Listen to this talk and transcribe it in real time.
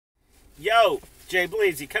Yo, Jay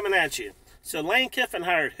Bleezy coming at you. So Lane Kiffin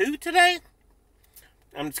hired who today?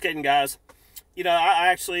 I'm just kidding, guys. I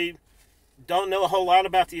actually don't know a whole lot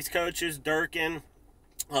about these coaches, Durkin,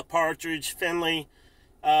 Partridge, Finley.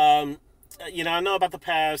 I know about the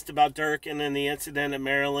past, about Durkin and the incident at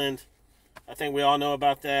Maryland. I think we all know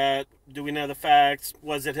about that. Do we know the facts?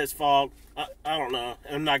 Was it his fault? I don't know.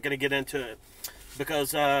 I'm not going to get into it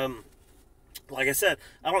because, like I said,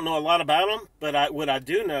 I don't know a lot about him. But what I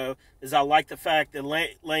do know is I like the fact that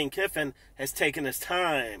Lane Kiffin has taken his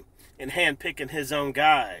time in handpicking his own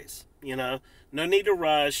guys. No need to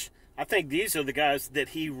rush. I think these are the guys that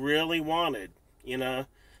he really wanted.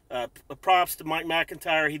 Props to Mike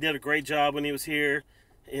McIntyre. He did a great job when he was here.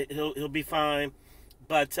 He'll be fine.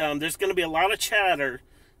 But there's going to be a lot of chatter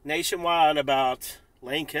nationwide about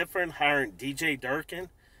Lane Kiffin hiring DJ Durkin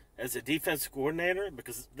as a defensive coordinator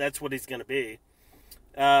because that's what he's going to be.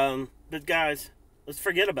 But guys, let's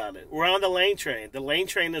forget about it. We're on the Lane train. The Lane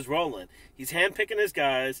train is rolling. He's handpicking his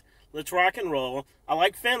guys. Let's rock and roll. I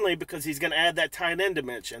like Finley because he's going to add that tight end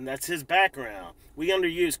dimension. That's his background. We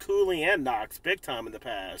underused Cooley and Knox big time in the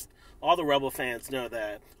past. All the Rebel fans know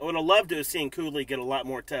that. I would have loved to have seen Cooley get a lot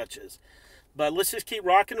more touches. But let's just keep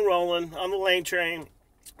rocking and rolling on the Lane train.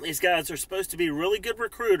 These guys are supposed to be really good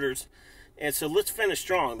recruiters. And so let's finish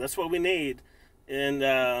strong. That's what we need. And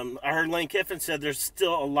I heard Lane Kiffin said there's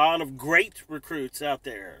still a lot of great recruits out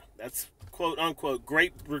there. That's quote unquote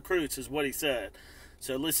great recruits is what he said.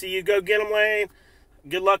 So let's see you go get them, Lane.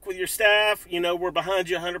 Good luck with your staff. We're behind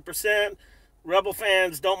you 100%. Rebel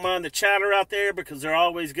fans, don't mind the chatter out there because they're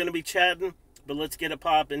always going to be chatting. But let's get it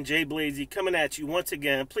popping. Jay Bleezy coming at you once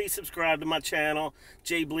again. Please subscribe to my channel,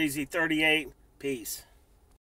 Jay Bleezy 38. Peace.